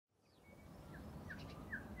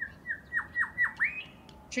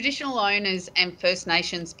Traditional owners and First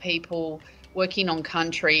Nations people working on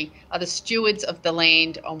country are the stewards of the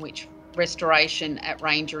land on which restoration at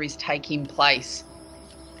Ranger is taking place.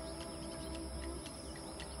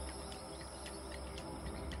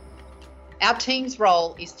 Our team's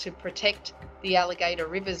role is to protect the Alligator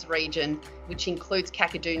Rivers region, which includes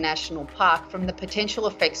Kakadu National Park, from the potential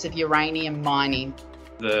effects of uranium mining.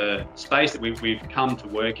 The space that we've come to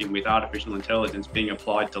work in with artificial intelligence being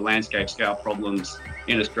applied to landscape scale problems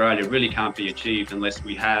in Australia really can't be achieved unless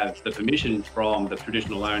we have the permission from the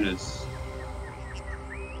traditional owners.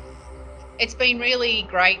 It's been really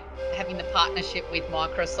great having the partnership with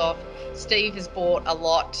Microsoft. Steve has brought a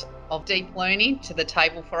lot of deep learning to the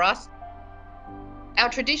table for us. Our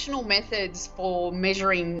traditional methods for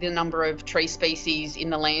measuring the number of tree species in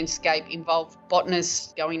the landscape involve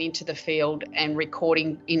botanists going into the field and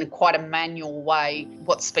recording in quite a manual way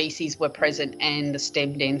what species were present and the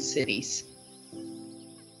stem densities.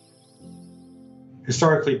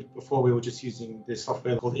 Historically, before we were just using this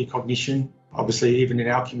software called ecognition. Obviously, even in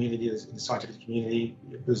our community, in the scientific community,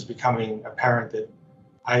 it was becoming apparent that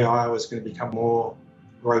AI was going to become more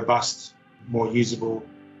robust, more usable.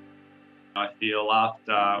 I feel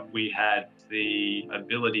after we had the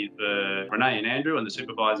ability for Renee and Andrew and the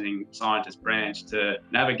supervising scientist branch to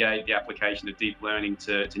navigate the application of deep learning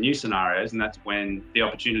to new scenarios, and that's when the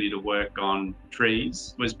opportunity to work on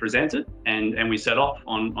trees was presented, and we set off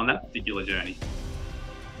on that particular journey.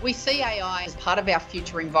 We see AI as part of our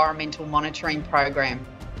future environmental monitoring program.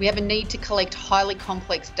 We have a need to collect highly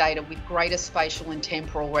complex data with greater spatial and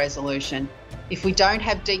temporal resolution. If we don't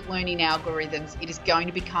have deep learning algorithms, it is going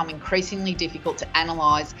to become increasingly difficult to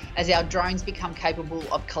analyse as our drones become capable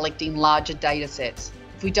of collecting larger data sets.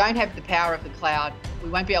 If we don't have the power of the cloud, we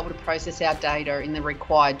won't be able to process our data in the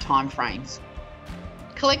required timeframes.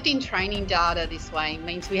 Collecting training data this way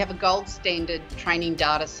means we have a gold standard training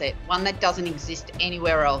data set, one that doesn't exist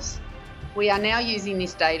anywhere else. We are now using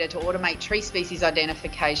this data to automate tree species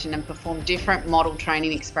identification and perform different model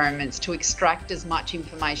training experiments to extract as much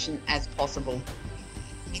information as possible.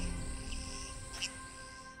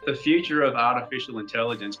 The future of artificial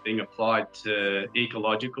intelligence being applied to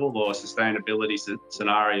ecological or sustainability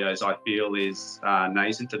scenarios, I feel, is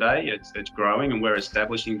nascent today. It's growing, and we're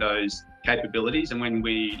establishing those capabilities. And when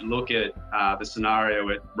we look at the scenario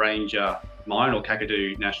at Ranger Mine or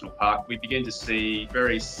Kakadu National Park, we begin to see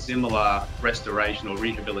very similar restoration or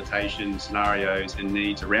rehabilitation scenarios and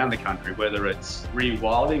needs around the country, whether it's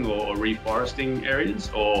rewilding or reforesting areas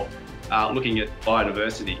or looking at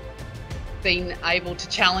biodiversity. Been able to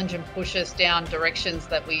challenge and push us down directions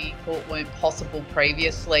that we thought weren't possible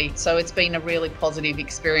previously. So it's been a really positive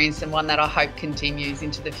experience and one that I hope continues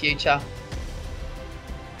into the future.